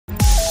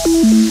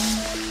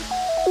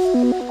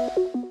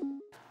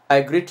I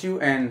greet you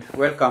and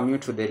welcome you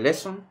to the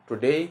lesson.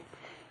 Today,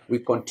 we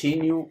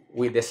continue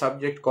with the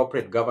subject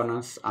corporate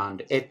governance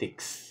and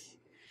ethics.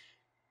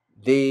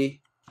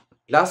 The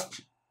last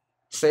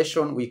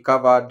session, we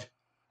covered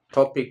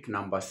topic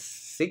number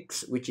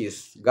 6, which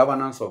is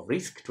governance of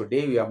risk.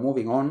 Today, we are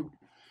moving on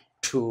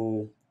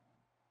to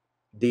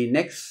the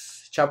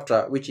next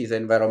chapter, which is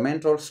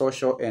environmental,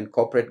 social, and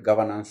corporate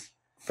governance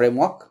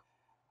framework,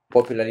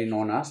 popularly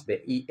known as the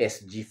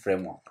ESG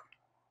framework.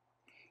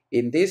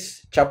 In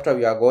this chapter,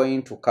 we are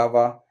going to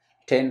cover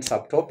 10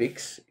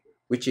 subtopics,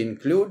 which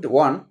include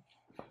 1.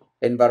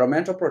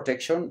 Environmental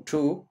protection,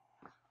 2.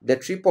 The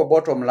triple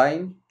bottom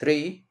line,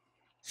 3.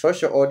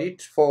 Social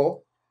audit,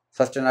 4.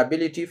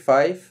 Sustainability,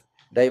 5.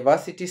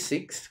 Diversity,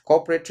 6.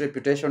 Corporate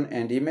reputation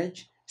and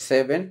image,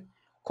 7.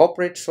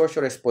 Corporate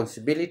social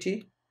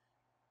responsibility,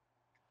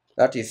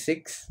 that is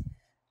 6.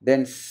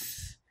 Then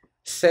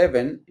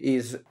 7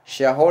 is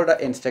shareholder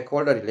and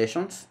stakeholder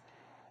relations,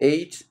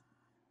 8.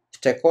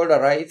 Stakeholder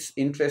rights,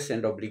 interests,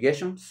 and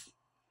obligations,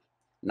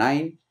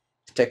 9.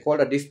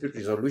 Stakeholder dispute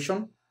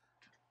resolution,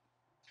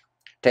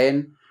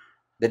 10.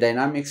 The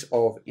dynamics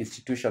of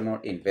institutional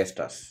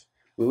investors.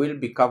 We will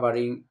be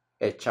covering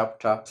a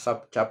chapter,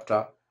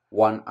 sub-chapter,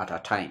 one at a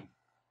time.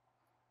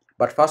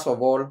 But first of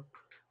all,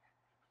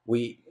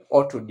 we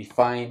ought to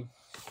define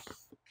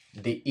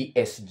the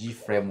ESG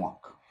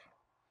framework,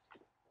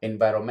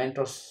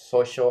 environmental,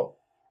 social,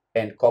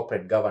 and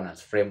corporate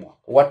governance framework.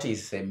 What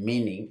is the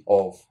meaning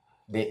of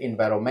the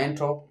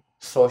environmental,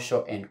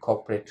 social, and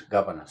corporate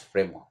governance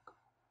framework?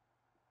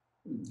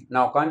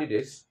 Now,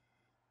 candidates,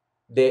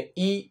 the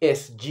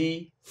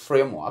ESG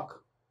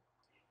framework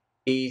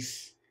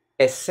is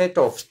a set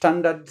of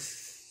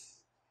standards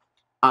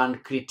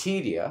and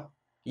criteria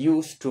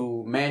used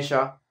to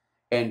measure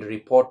and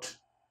report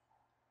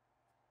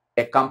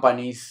a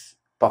company's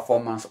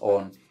performance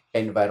on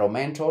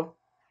environmental,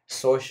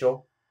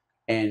 social,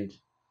 and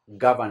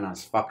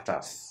governance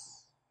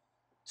factors.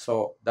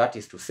 So that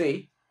is to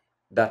say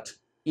that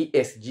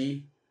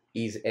ESG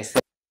is a set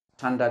of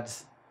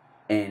standards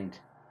and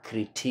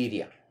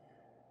criteria.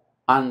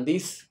 And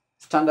these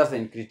standards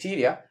and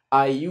criteria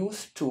are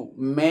used to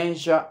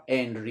measure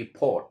and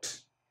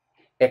report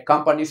a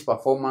company's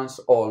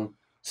performance on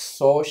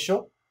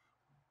social,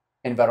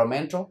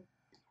 environmental,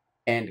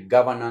 and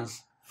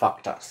governance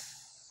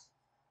factors.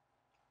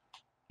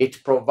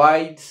 It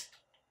provides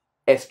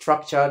a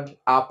structured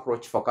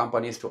approach for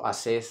companies to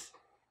assess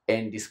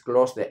and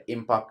disclose the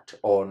impact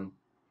on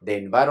the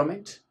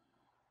environment,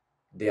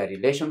 their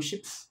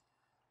relationships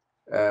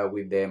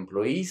with the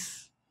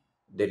employees,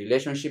 the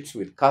relationships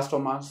with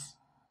customers,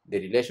 the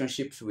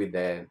relationships with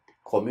the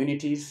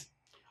communities,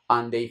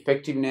 and the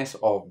effectiveness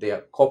of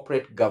their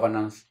corporate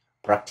governance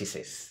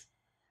practices.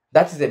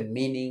 That is the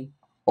meaning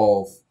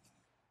of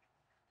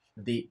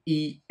the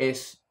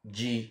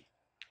ESG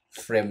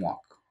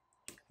framework.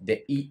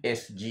 The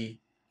ESG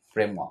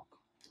framework.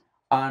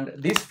 And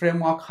this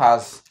framework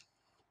has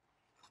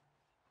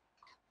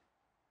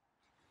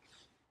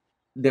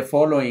the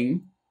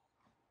following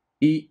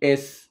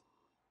ESG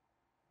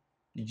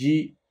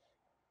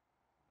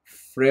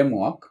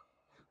framework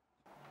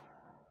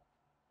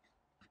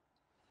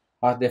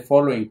has the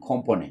following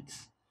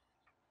components,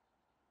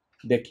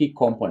 the key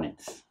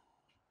components.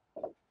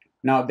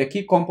 Now, the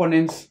key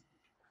components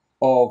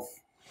of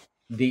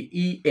the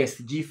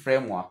ESG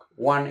framework,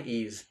 one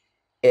is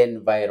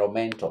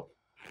environmental.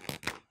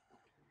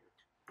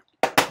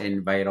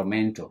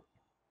 Environmental.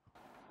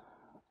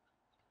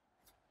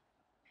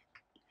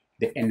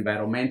 The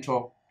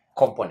environmental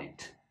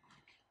component.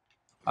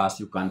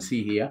 As you can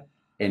see here,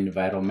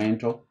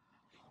 environmental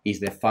is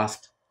the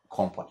first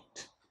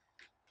component.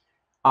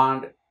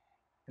 And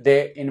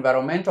the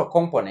environmental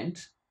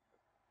component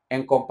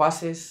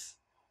encompasses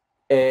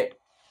a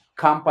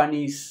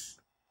company's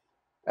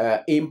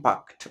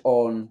impact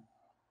on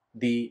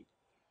the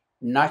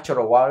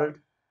natural world,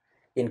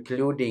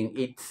 including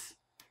its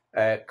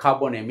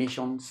carbon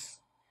emissions,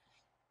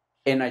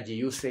 energy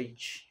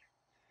usage,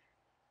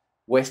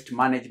 waste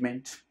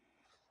management,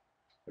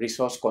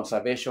 resource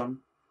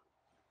conservation,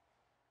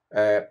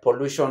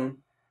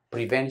 pollution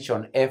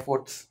prevention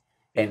efforts,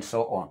 and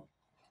so on.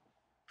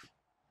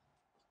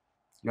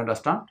 You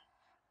understand?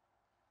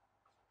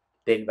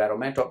 The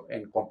environmental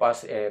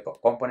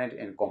component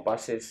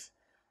encompasses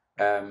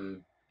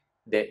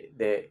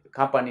the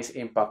company's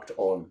impact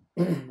on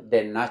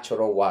the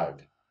natural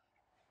world.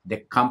 The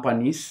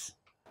company's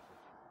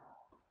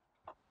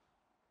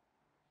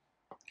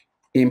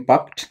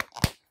impact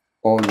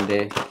on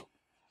the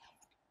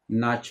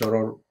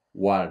natural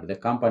world. The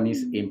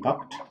company's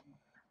impact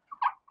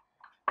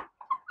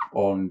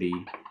on the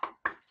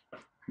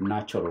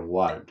natural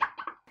world.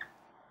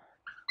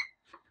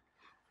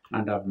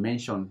 And I've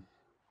mentioned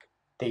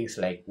things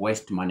like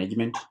waste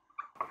management,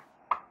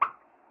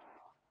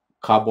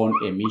 carbon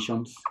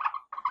emissions,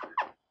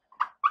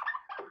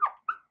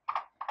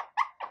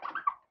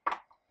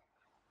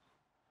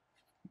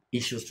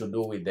 issues to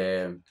do with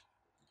the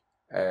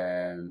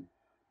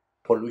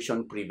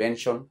pollution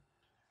prevention,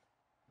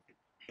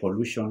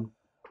 pollution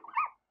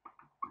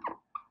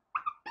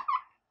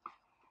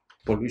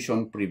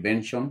pollution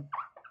prevention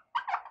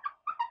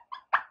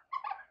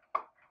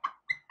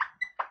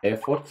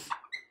efforts,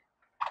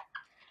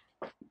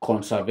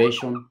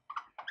 conservation,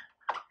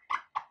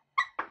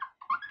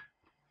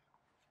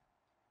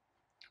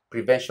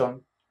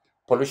 prevention,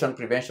 pollution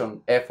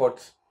prevention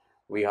efforts.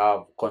 We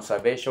have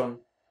conservation,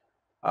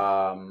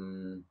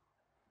 um,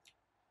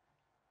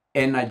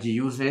 energy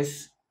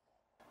uses,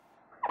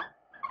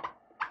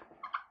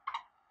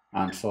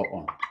 and so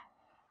on.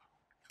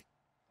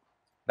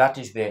 That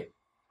is the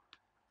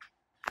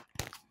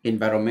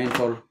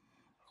environmental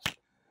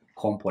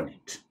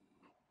component.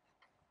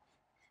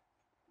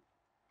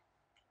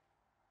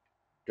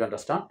 Do you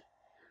understand?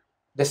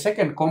 The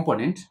second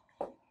component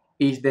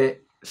is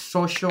the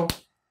social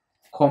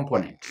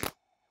component.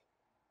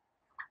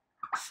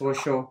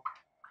 Social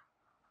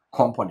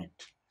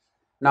component.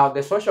 Now,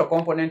 the social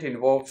component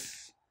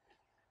involves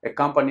a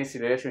company's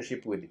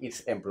relationship with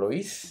its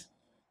employees,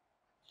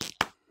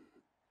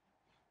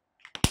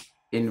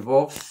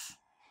 involves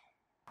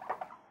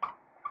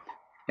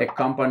a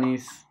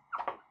company's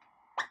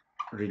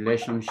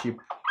relationship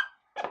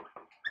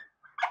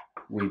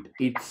with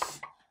its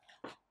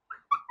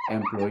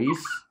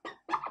employees,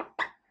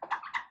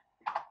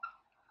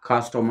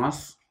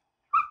 customers,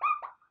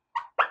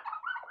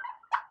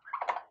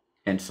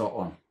 and so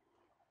on.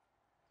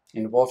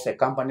 Involves a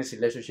company's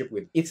relationship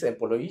with its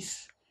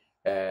employees,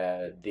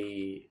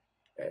 the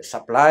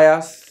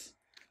suppliers,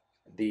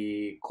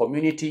 the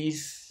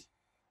communities,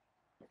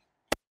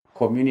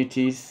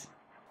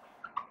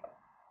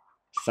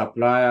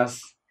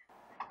 suppliers,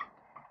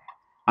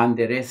 and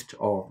the rest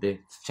of the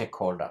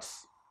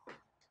stakeholders.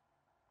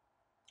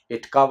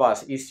 It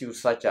covers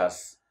issues such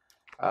as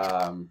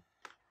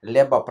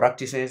labor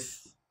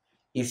practices,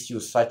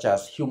 issues such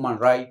as human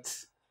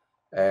rights,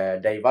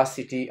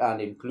 diversity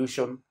and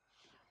inclusion,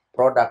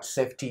 product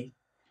safety,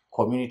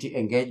 community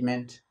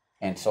engagement,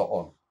 and so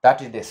on.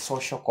 That is the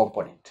social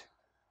component.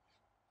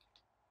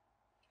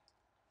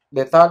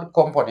 The third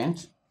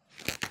component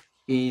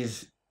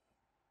is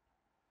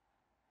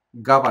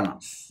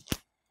governance.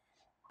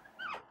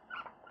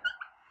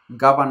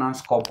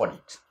 Governance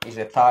component is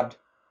the third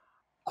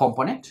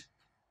component,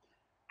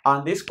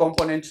 and this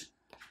component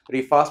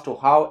refers to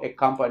how a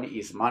company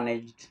is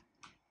managed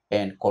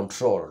and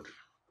controlled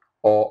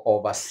or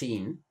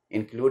overseen,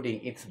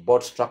 including its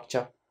board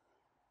structure,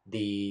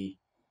 the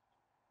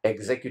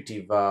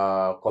executive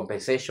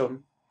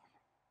compensation,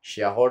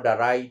 shareholder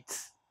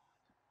rights.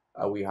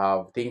 We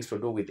have things to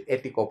do with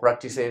ethical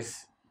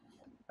practices,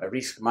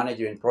 risk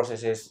management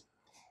processes,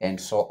 and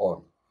so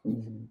on.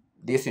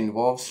 This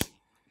involves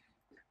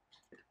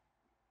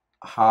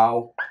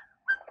how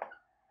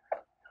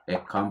a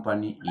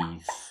company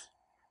is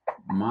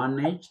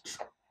managed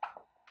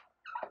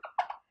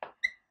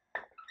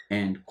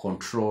and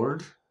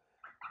controlled.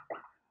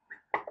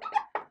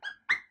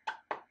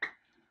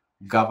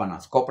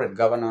 Governance. Corporate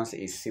governance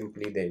is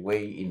simply the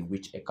way in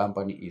which a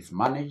company is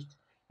managed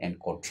and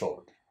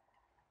controlled.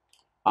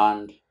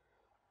 And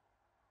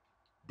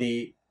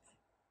the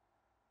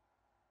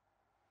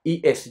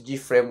ESG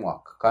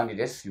framework,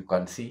 candidates, you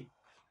can see,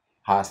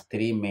 has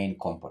three main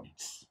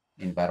components: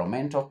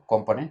 environmental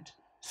component,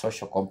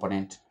 social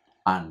component,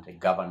 and the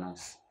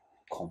governance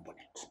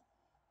component.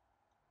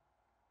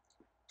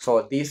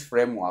 So this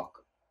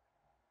framework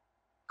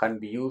can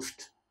be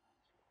used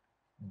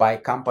by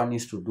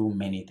companies to do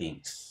many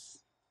things,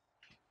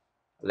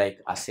 like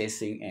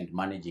assessing and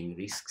managing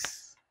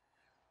risks,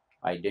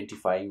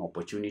 identifying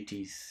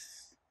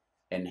opportunities,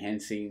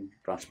 enhancing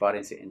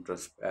transparency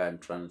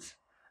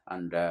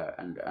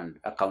and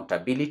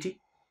accountability,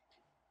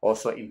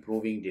 also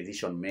improving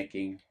decision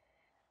making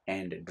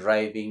and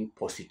driving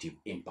positive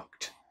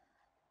impact.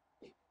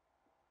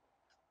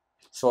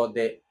 So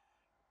the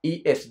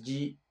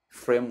ESG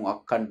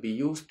framework can be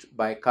used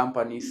by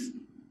companies,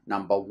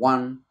 number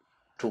one,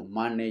 to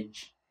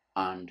manage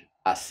and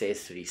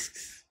assess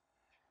risks.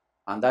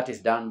 And that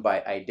is done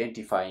by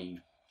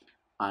identifying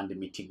and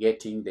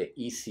mitigating the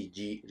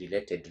ESG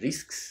related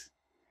risks,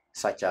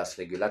 such as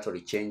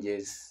regulatory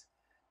changes,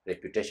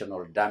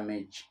 reputational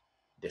damage,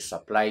 the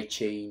supply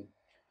chain,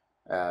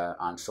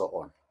 and so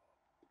on.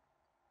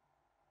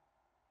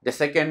 The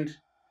second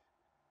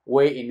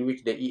way in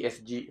which the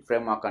ESG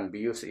framework can be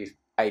used is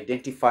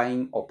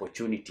identifying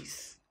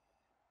opportunities.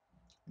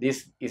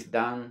 This is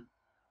done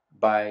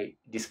by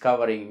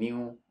discovering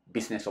new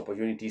business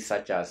opportunities,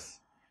 such as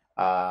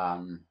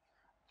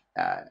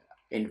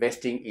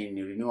investing in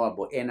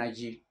renewable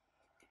energy,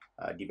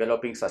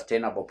 developing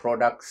sustainable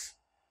products,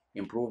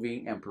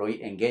 improving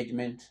employee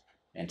engagement,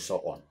 and so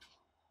on.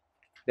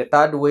 The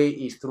third way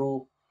is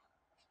through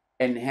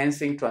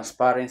enhancing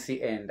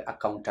transparency and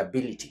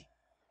accountability,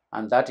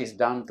 and that is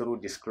done through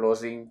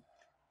disclosing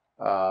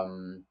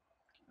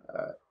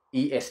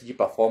ESG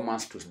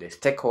performance to the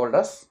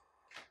stakeholders,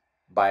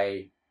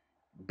 by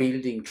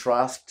building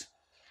trust,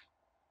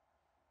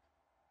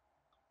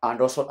 and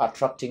also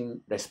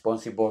attracting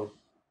responsible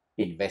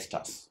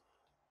investors.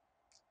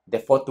 The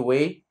fourth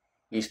way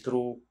is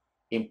through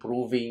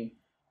improving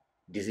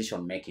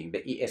decision making. The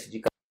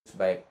ESG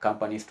by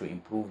companies to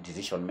improve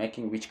decision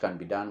making, which can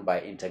be done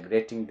by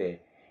integrating the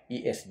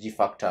ESG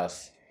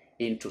factors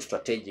into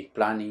strategic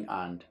planning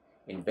and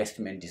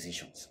investment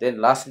decisions.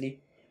 Then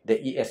lastly, the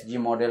ESG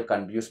model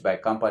can be used by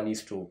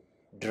companies to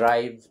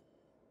drive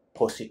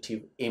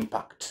positive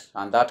impact,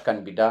 and that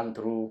can be done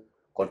through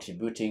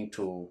contributing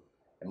to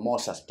a more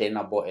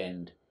sustainable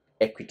and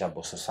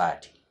equitable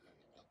society.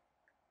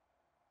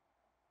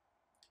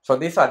 So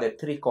these are the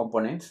three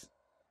components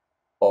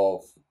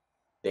of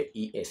the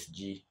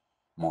ESG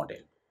model.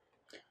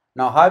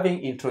 Now,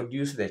 having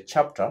introduced the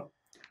chapter,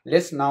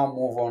 let's now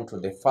move on to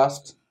the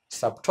first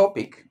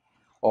subtopic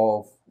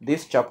of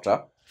this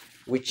chapter,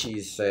 which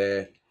is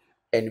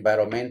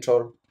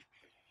environmental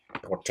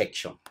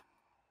protection.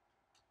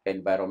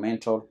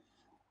 Environmental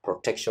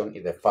protection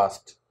is the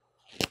first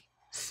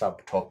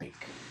subtopic.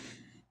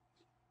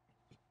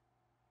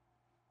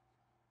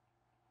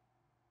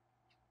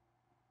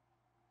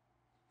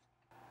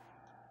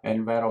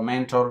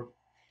 Environmental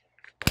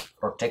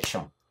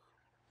protection.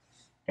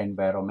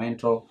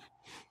 Environmental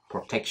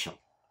protection.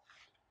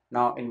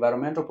 Now,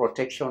 environmental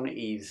protection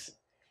is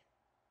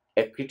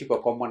a critical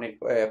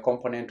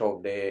component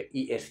of the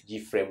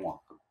ESG framework.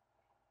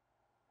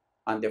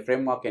 And the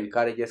framework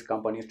encourages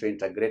companies to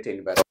integrate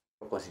environmental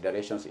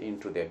considerations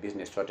into their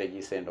business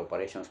strategies and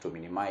operations to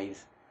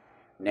minimize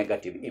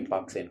negative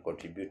impacts and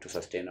contribute to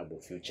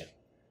sustainable future.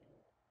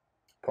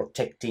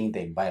 Protecting the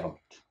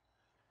environment.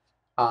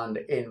 And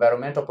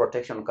environmental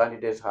protection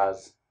candidates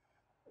has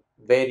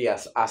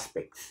various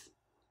aspects.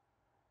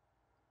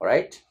 All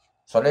right.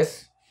 So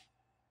let's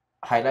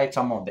highlight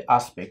some of the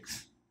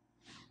aspects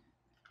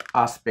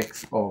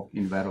of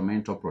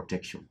environmental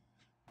protection.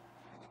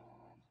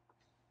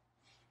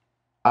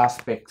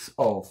 Aspects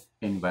of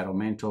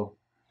environmental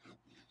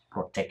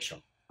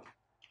protection.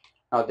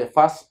 Now, the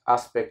first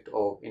aspect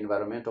of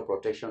environmental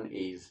protection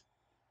is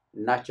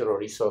natural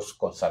resource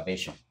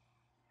conservation.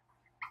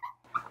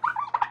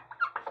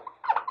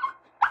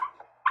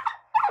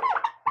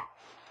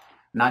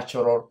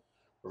 Natural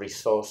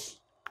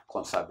resource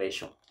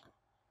conservation.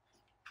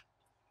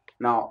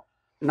 Now,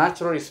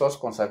 natural resource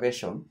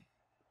conservation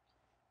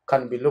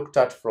can be looked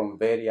at from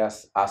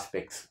various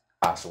aspects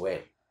as well.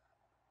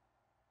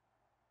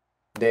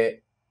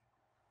 The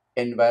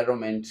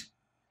environment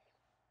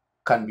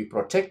can be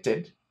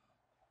protected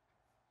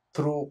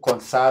through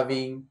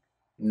conserving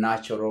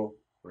natural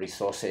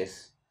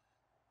resources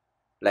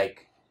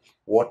like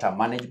water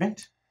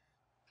management,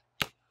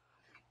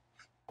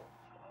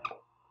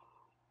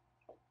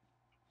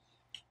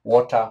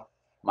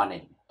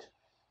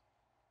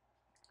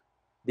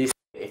 This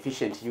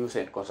efficient use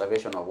and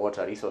conservation of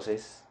water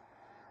resources,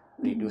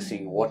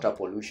 reducing water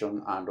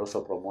pollution, and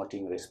also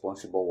promoting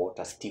responsible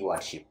water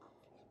stewardship.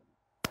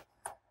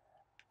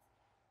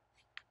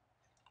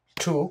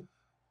 2,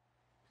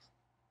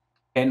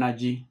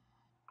 energy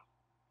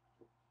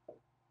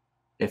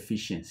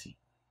efficiency.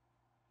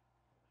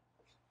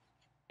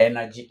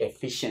 Energy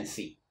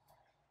efficiency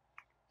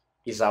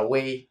is a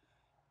way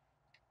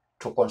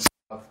to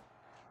conserve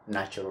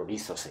natural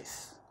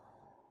resources.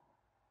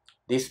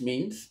 This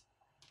means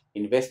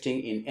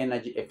investing in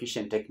energy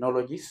efficient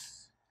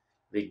technologies,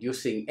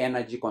 reducing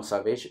energy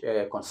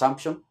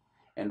consumption,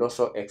 and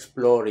also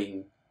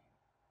exploring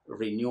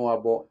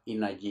renewable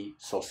energy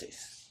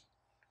sources.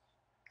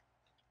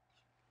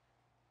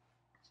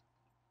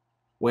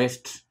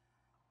 Waste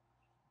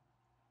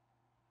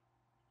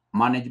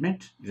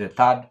management is a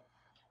third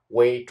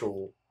way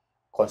to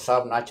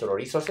conserve natural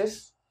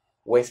resources.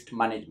 Waste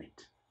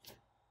management.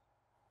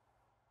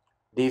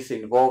 This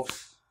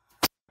involves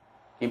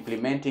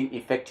implementing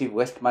effective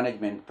waste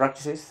management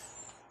practices.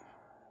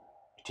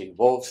 It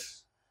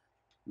involves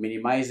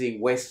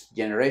minimizing waste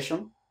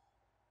generation,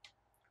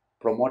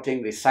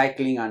 promoting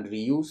recycling and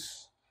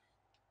reuse,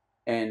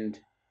 and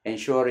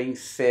ensuring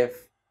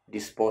safe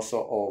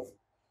disposal of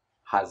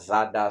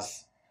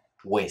hazardous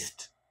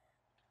waste.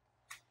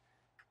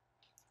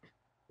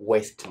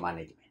 Waste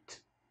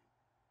management.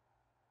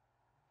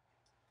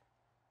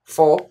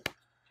 4,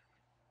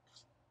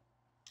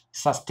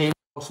 sustainable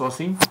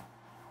sourcing.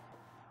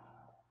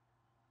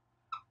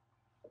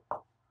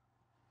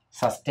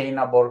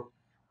 Sustainable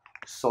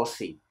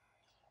sourcing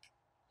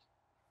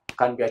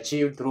can be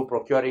achieved through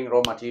procuring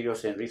raw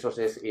materials and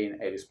resources in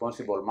a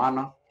responsible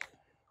manner,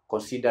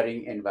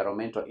 considering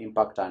environmental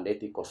impact and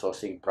ethical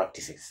sourcing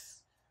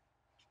practices.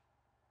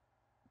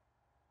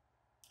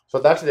 So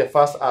that's the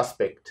first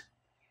aspect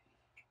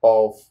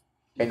of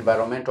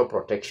environmental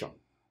protection.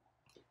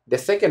 The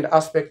second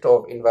aspect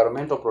of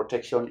environmental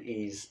protection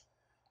is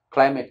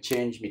climate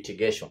change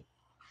mitigation.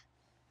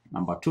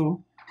 Number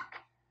 2,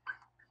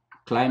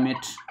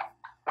 climate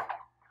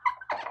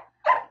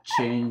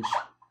change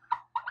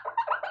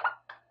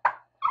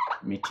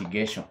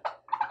mitigation.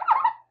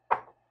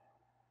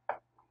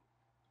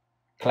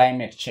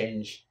 Climate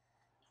change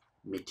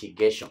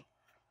mitigation.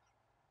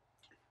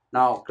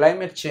 Now,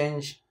 climate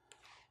change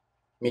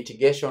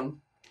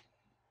mitigation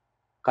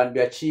can be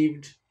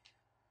achieved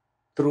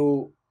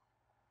through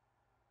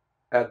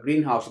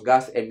greenhouse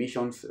gas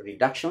emissions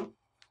reduction,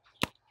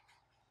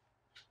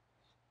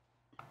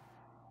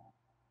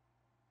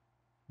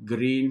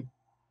 greenhouse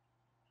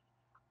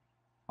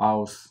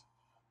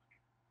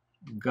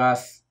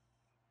gas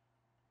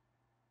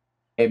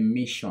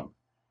emission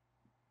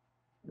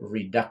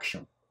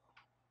reduction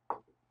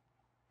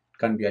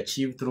can be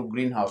achieved through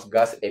greenhouse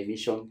gas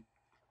emission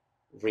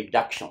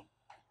reduction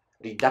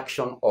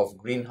of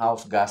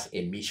greenhouse gas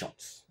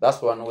emissions.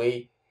 That's one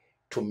way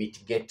to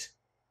mitigate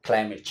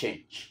climate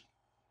change.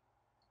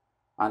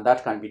 And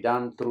that can be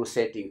done through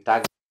setting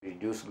targets to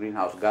reduce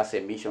greenhouse gas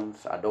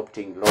emissions,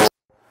 adopting low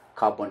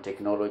carbon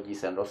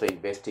technologies, and also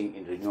investing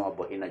in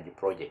renewable energy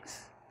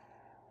projects.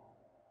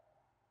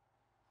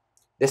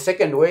 The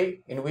second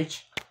way in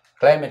which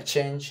climate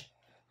change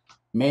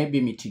may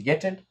be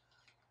mitigated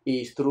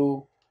is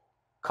through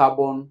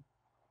carbon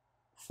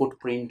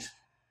footprint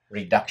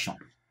reduction.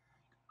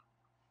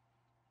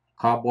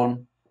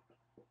 Carbon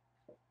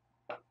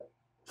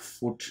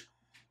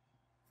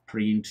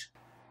footprint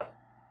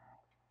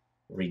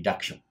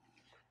reduction.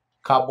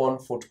 Carbon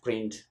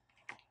footprint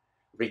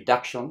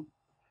reduction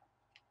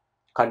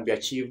can be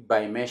achieved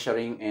by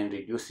measuring and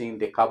reducing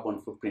the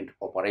carbon footprint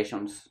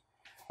operations,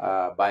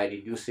 by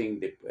reducing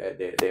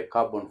the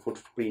carbon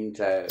footprint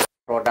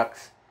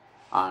products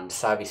and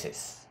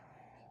services.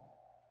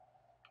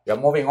 We are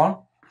moving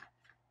on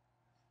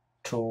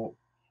to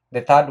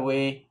the third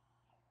way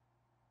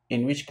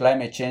in which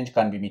climate change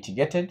can be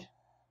mitigated: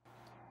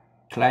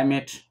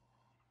 climate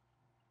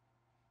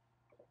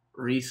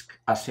risk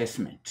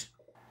assessment.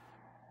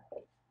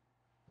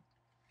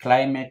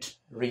 Climate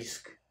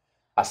risk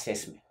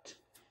assessment.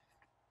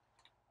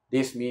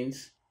 This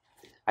means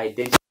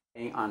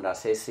identifying and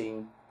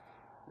assessing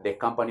the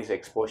company's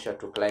exposure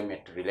to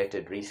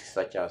climate-related risks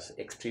such as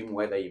extreme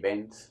weather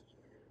events,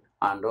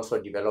 and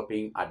also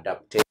developing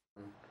adaptation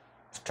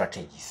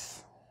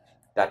strategies.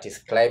 That is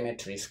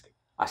climate risk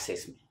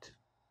assessment.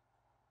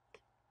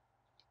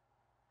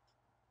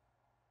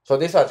 So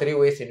these are three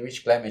ways in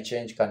which climate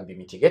change can be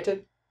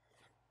mitigated.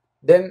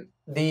 Then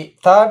the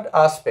third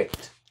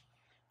aspect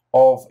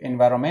of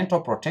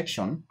environmental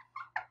protection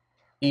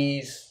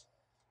is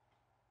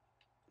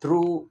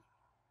through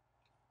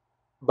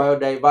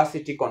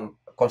biodiversity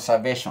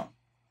conservation.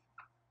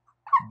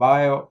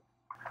 Biodiversity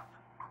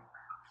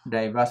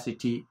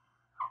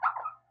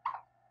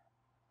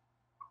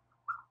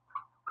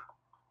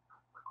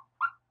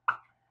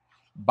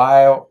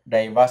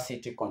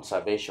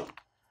conservation,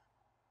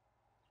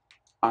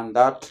 and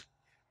that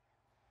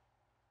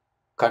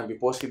can be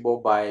possible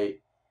by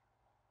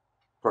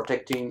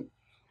protecting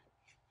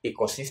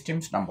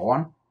ecosystems. Number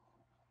one,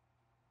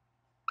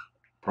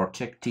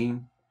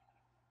 protecting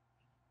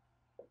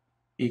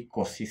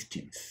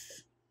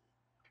ecosystems.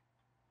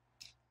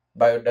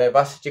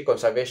 Biodiversity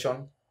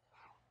conservation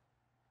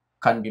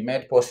can be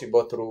made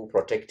possible through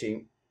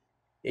protecting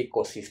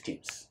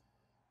ecosystems.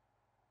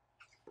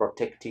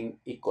 Protecting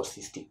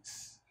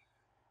ecosystems.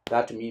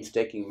 That means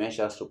taking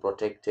measures to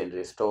protect and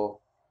restore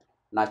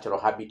natural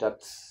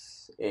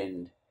habitats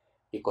and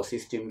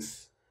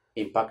ecosystems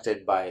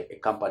impacted by a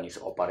company's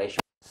operations.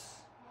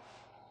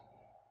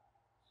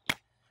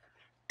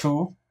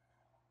 2.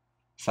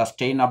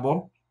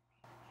 Sustainable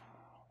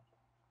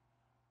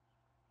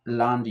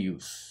land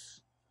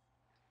use.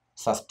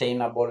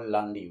 Sustainable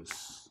land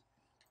use.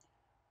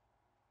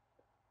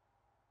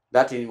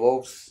 That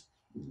involves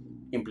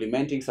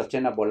implementing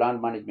sustainable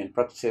land management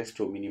practices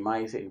to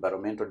minimize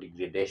environmental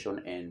degradation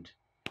and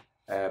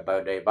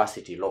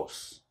biodiversity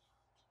loss.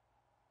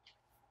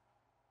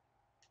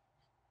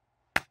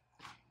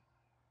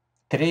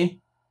 3.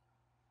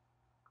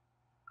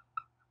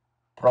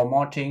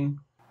 Promoting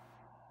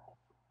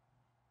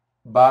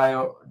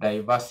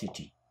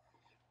biodiversity.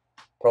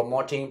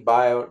 Promoting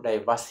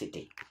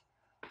biodiversity.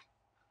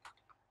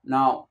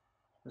 Now,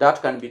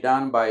 that can be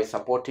done by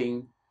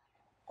supporting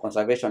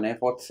conservation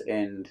efforts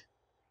and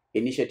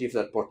initiatives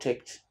that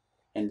protect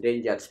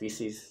endangered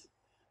species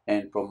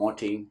and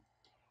promoting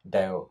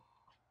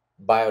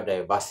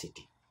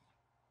biodiversity.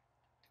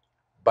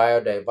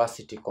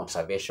 Biodiversity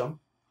conservation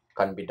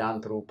can be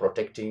done through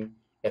protecting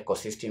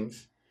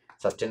ecosystems,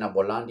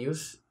 sustainable land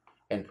use,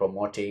 and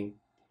promoting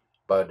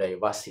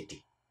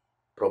biodiversity.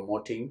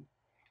 Promoting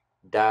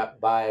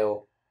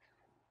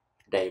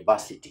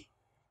biodiversity.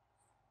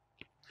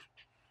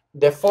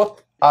 The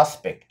fourth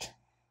aspect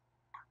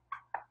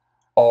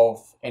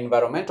of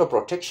environmental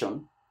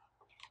protection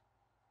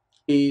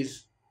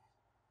is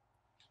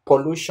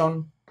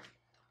pollution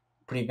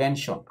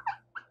prevention.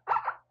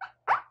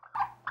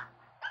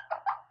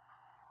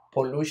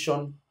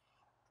 Pollution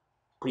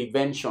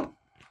prevention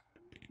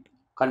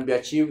can be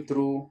achieved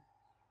through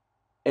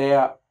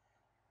air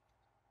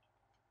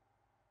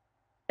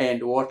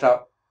and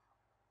water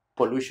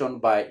pollution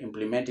by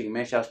implementing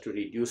measures to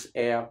reduce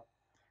air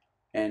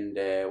and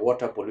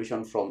water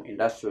pollution from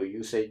industrial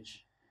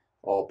usage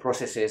or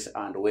processes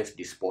and waste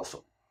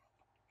disposal.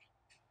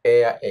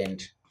 Air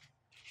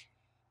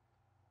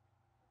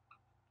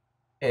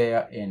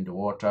and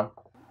water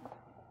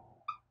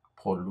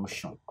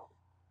pollution.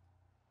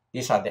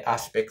 These are the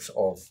aspects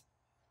of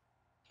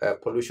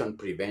pollution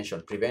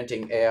prevention: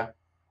 preventing air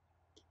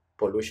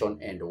pollution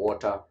and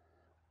water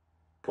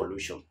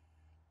pollution.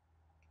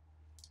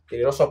 There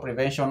is also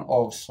prevention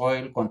of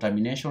soil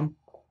contamination.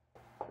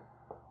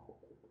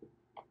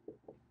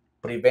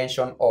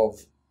 Prevention of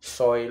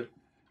soil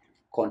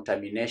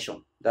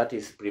contamination. That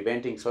is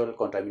preventing soil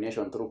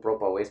contamination through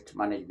proper waste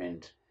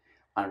management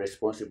and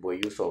responsible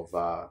use of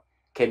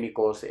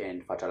chemicals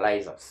and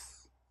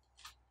fertilizers.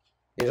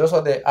 There's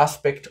also the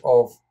aspect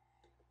of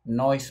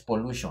noise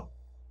pollution.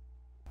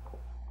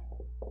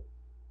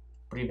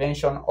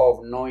 Prevention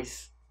of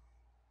noise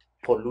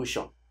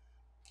pollution.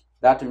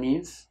 That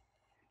means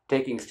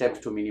taking steps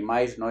to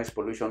minimize noise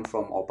pollution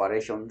from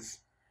operations,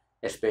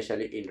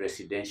 especially in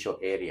residential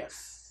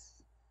areas.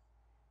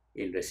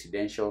 In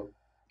residential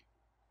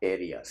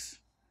areas.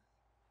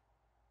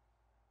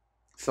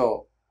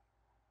 So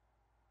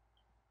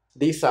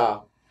these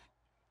are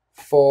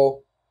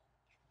 4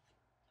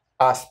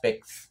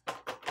 aspects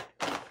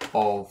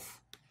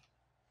of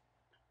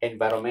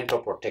environmental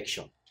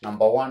protection.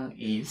 Number 1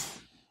 is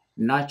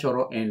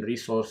natural and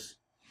resource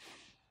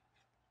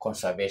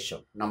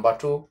conservation. Number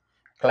 2,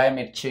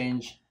 climate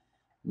change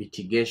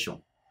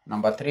mitigation.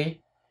 Number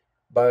 3,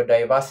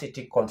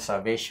 biodiversity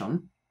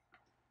conservation.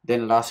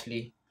 Then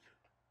lastly,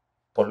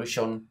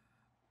 pollution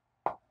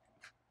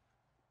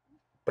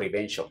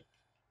prevention.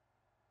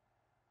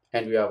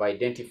 And we have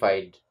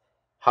identified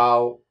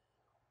how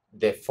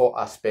the 4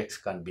 aspects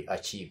can be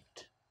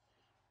achieved.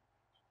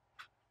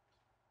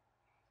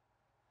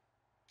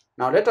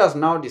 Now let us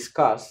now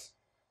discuss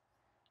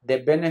the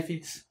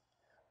benefits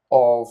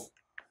of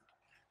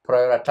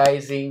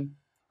prioritizing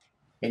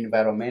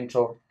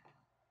environmental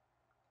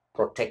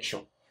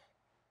protection.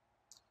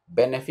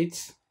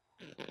 Benefits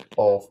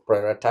of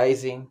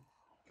prioritizing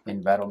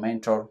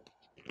environmental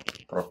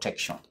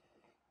protection.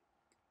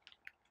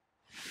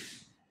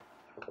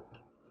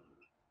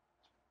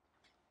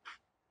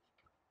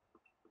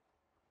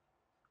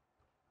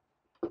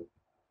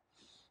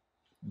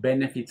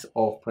 Benefits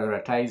of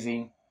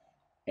prioritizing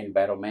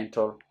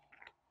environmental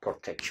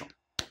protection.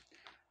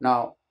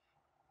 Now,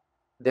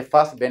 the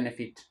first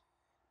benefit,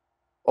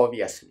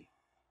 obviously,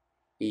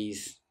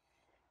 is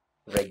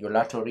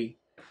regulatory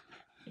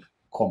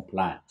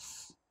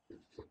compliance.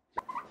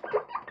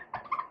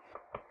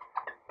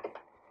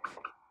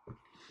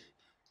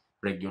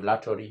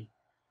 Regulatory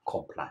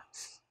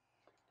compliance.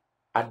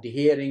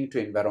 Adhering to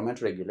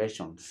environmental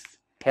regulations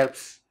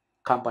helps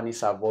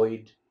companies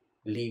avoid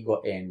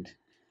legal and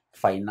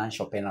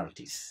financial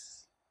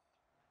penalties.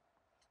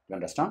 You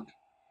understand?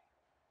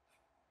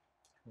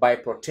 By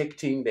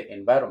protecting the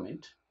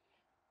environment,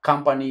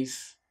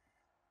 companies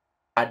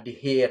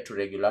adhere to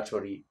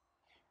regulatory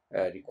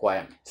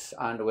requirements.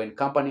 And when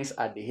companies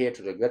adhere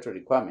to regulatory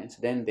requirements,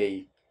 then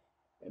they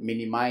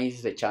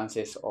minimize the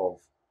chances of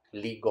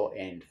legal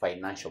and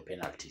financial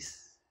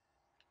penalties.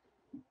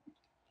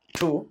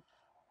 2,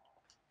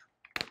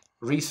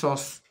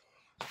 resource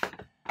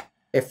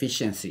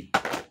efficiency.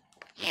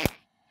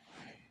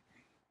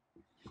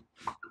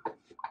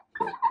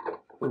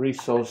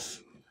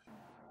 Resource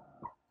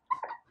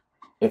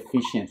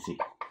efficiency.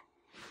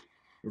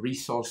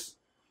 Resource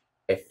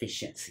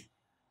efficiency.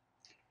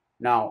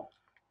 Now,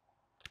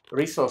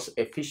 resource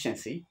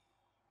efficiency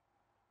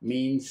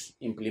means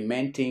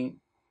implementing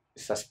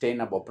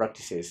sustainable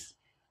practices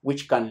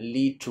which can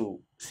lead to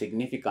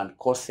significant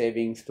cost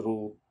savings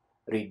through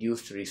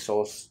reduced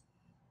resource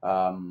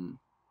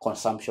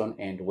consumption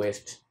and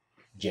waste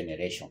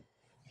generation.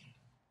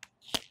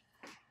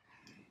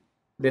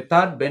 The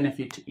third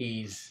benefit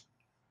is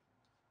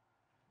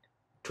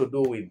to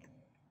do with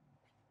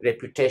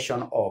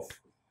reputation of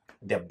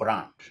the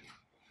brand.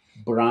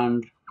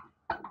 Brand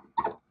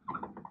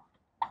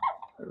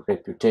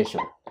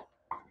reputation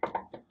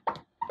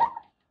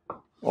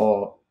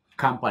or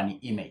company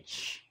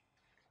image.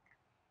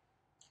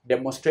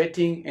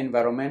 Demonstrating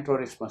environmental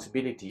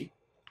responsibility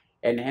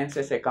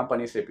enhances a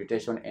company's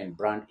reputation and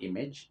brand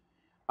image,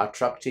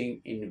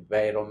 attracting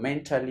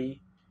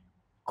environmentally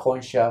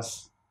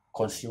conscious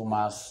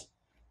consumers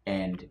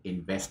and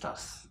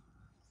investors.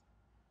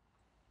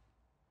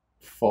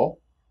 4,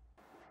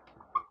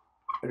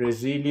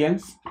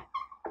 resilience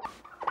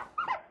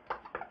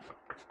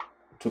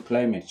to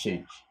climate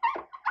change.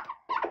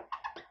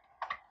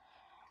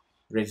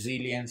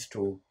 Resilience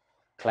to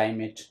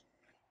climate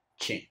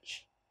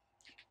change.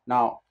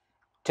 Now,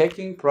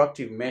 taking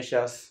proactive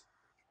measures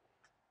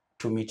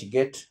to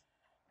mitigate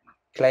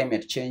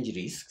climate change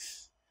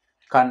risks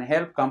can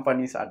help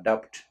companies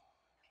adapt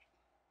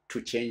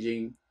to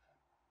changing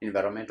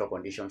environmental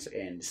conditions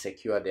and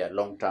secure their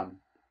long-term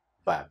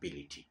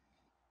viability.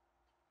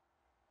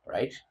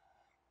 Right?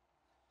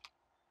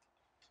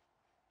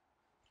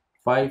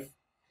 5,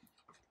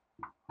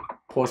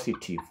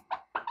 positive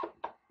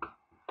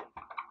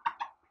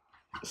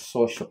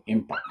social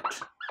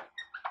impact.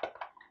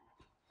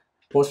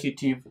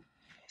 Positive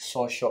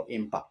social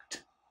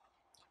impact.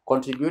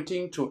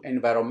 Contributing to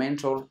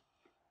environmental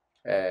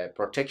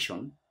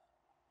protection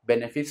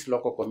benefits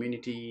local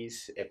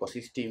communities,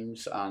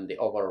 ecosystems, and the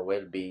overall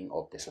well-being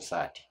of the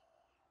society.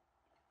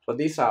 So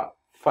these are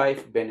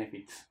 5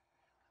 benefits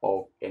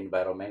of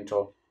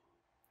environmental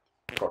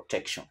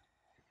protection.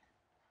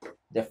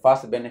 The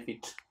first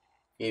benefit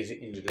is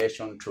in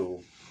relation to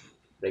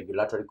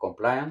regulatory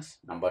compliance.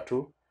 Number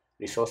 2,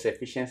 resource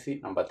efficiency.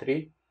 Number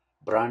 3,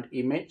 brand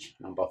image.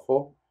 Number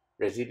 4,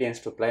 resilience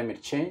to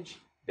climate change.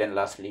 Then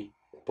lastly,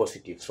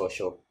 positive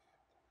social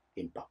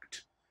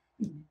impact.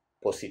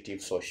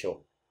 Positive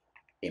social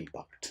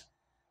impact.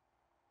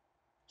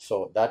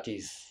 So that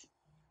is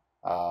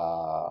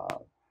the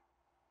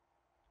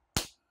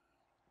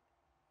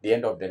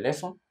end of the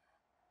lesson.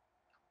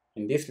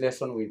 In this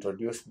lesson, we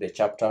introduced the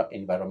chapter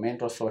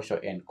Environmental, Social,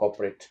 and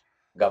Corporate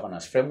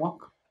Governance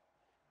Framework.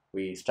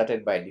 We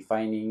started by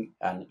defining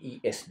an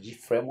ESG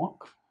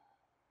framework.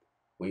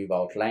 We've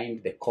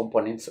outlined the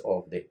components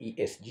of the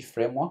ESG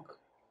framework,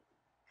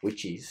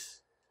 which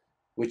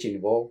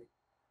involve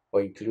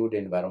or include the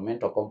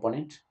environmental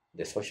component,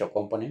 the social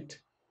component,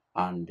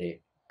 and the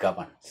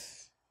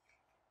governance.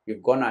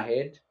 We've gone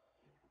ahead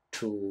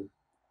to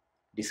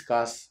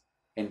discuss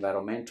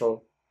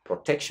environmental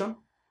protection.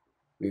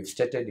 We've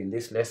stated in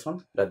this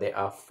lesson that there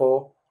are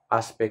 4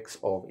 aspects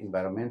of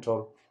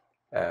environmental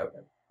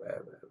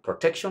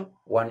protection.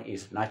 One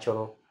is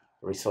natural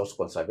resource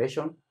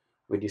conservation.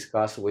 We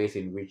discuss ways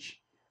in which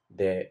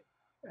the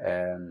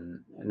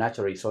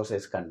natural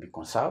resources can be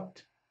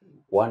conserved.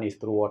 One is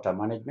through water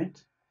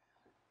management.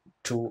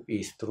 2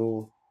 is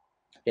through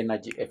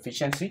energy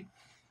efficiency.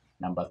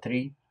 Number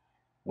 3,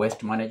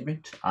 waste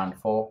management. And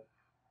 4,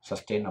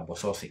 sustainable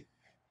sourcing.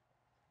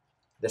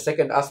 The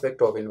second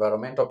aspect of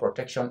environmental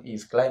protection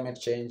is climate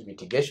change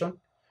mitigation.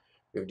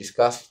 We've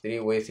discussed 3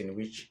 ways in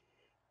which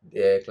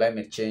the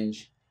climate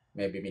change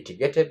may be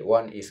mitigated.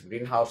 One is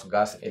greenhouse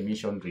gas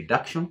emission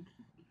reduction.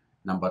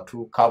 Number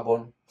 2,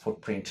 carbon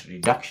footprint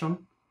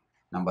reduction.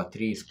 Number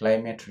 3 is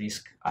climate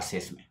risk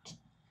assessment.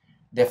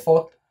 The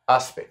fourth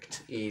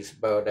aspect is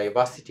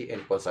biodiversity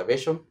and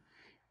conservation.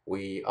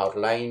 We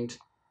outlined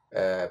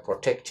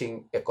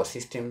protecting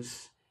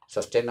ecosystems,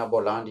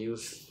 sustainable land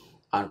use,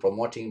 and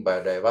promoting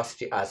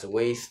biodiversity as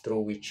ways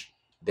through which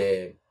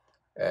the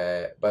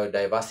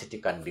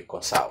biodiversity can be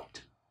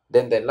conserved.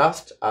 Then the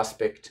last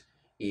aspect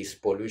is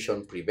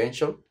pollution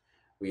prevention.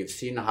 We've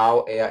seen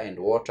how air and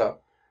water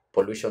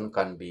pollution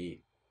can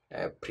be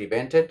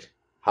prevented,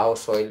 how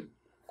soil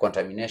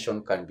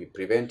contamination can be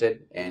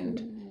prevented,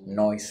 and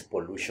noise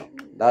pollution.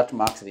 That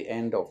marks the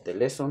end of the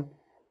lesson.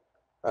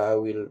 I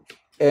will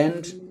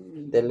end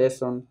the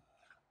lesson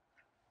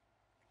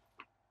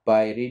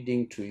by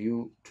reading to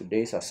you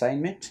today's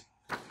assignment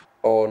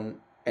on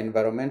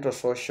environmental,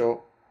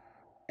 social,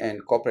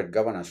 and corporate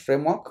governance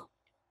framework.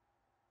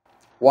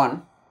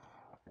 1.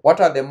 What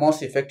are the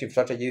most effective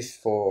strategies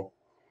for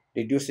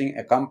reducing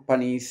a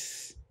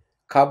company's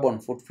carbon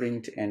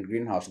footprint and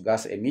greenhouse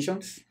gas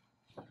emissions?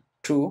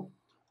 2.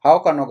 How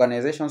can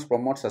organizations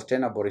promote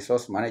sustainable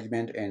resource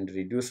management and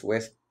reduce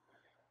waste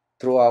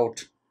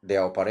throughout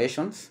their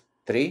operations?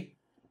 3.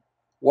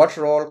 What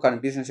role can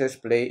businesses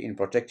play in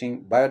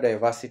protecting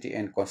biodiversity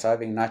and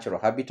conserving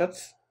natural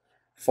habitats?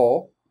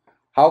 4.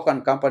 How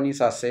can companies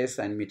assess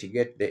and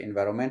mitigate the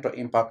environmental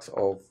impacts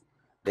of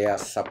their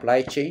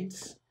supply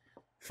chains?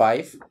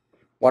 5.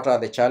 What are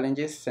the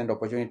challenges and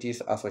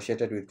opportunities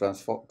associated with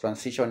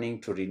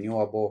transitioning to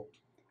renewable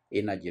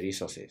energy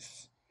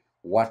resources?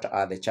 What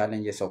are the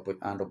challenges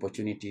and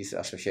opportunities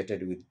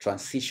associated with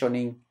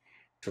transitioning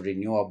to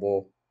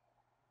renewable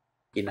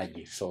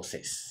energy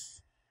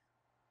sources?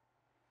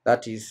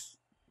 That is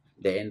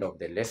the end of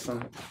the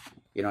lesson.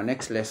 In our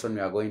next lesson, we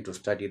are going to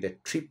study the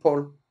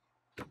triple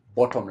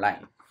bottom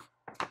line.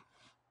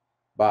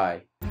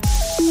 Bye.